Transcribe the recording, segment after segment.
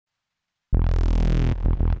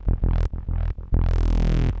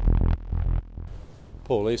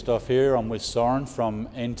Paul Eastoff here. I'm with Soren from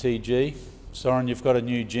NTG. Soren, you've got a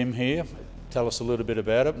new gym here. Tell us a little bit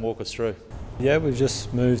about it and walk us through. Yeah, we've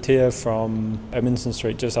just moved here from Edmondson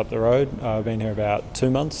Street, just up the road. I've been here about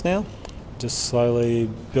 2 months now. Just slowly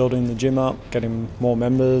building the gym up, getting more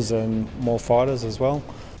members and more fighters as well.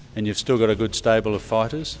 And you've still got a good stable of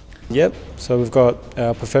fighters? Yep, so we've got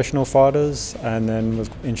our professional fighters and then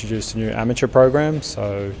we've introduced a new amateur program.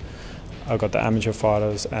 So I've got the amateur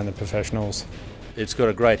fighters and the professionals. It's got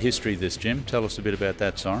a great history, this gym. Tell us a bit about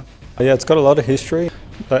that, Soren. Yeah, it's got a lot of history.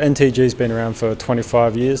 NTG's been around for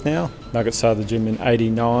 25 years now. Nugget started the gym in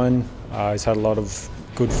 '89. He's had a lot of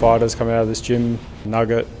good fighters come out of this gym.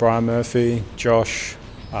 Nugget, Brian Murphy, Josh,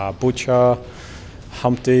 Butcher,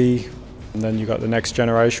 Humpty. And then you've got the next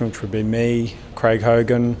generation, which would be me, Craig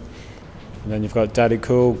Hogan. And then you've got Daddy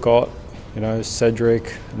Cool, Gott,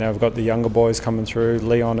 Cedric. Now we've got the younger boys coming through,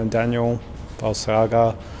 Leon and Daniel,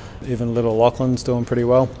 Balsaga. Even little Lachlan's doing pretty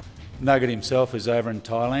well. Nugget himself is over in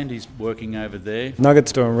Thailand. He's working over there.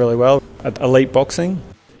 Nugget's doing really well at Elite Boxing.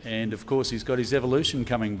 And of course he's got his Evolution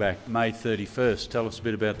coming back May 31st. Tell us a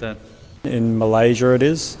bit about that. In Malaysia it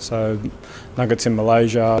is. So Nugget's in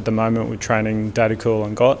Malaysia. At the moment we're training Daddy Cool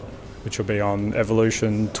and Gott, which will be on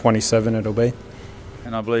Evolution 27 it'll be.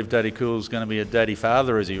 And I believe Daddy Cool's going to be a daddy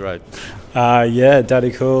father, as he wrote. Yeah,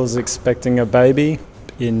 Daddy Cool's expecting a baby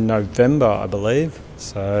in November, I believe.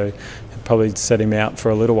 So it'll probably set him out for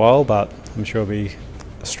a little while, but I'm sure he'll be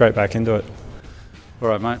straight back into it. All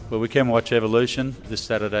right, mate. Well, we can watch Evolution this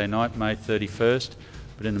Saturday night, May 31st.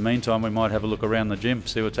 But in the meantime, we might have a look around the gym,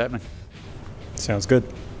 see what's happening. Sounds good.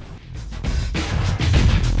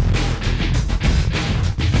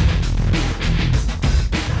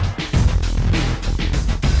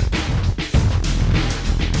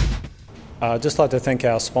 I'd just like to thank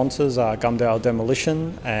our sponsors, Gumdale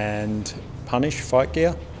Demolition and Punish Fight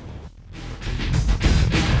Gear.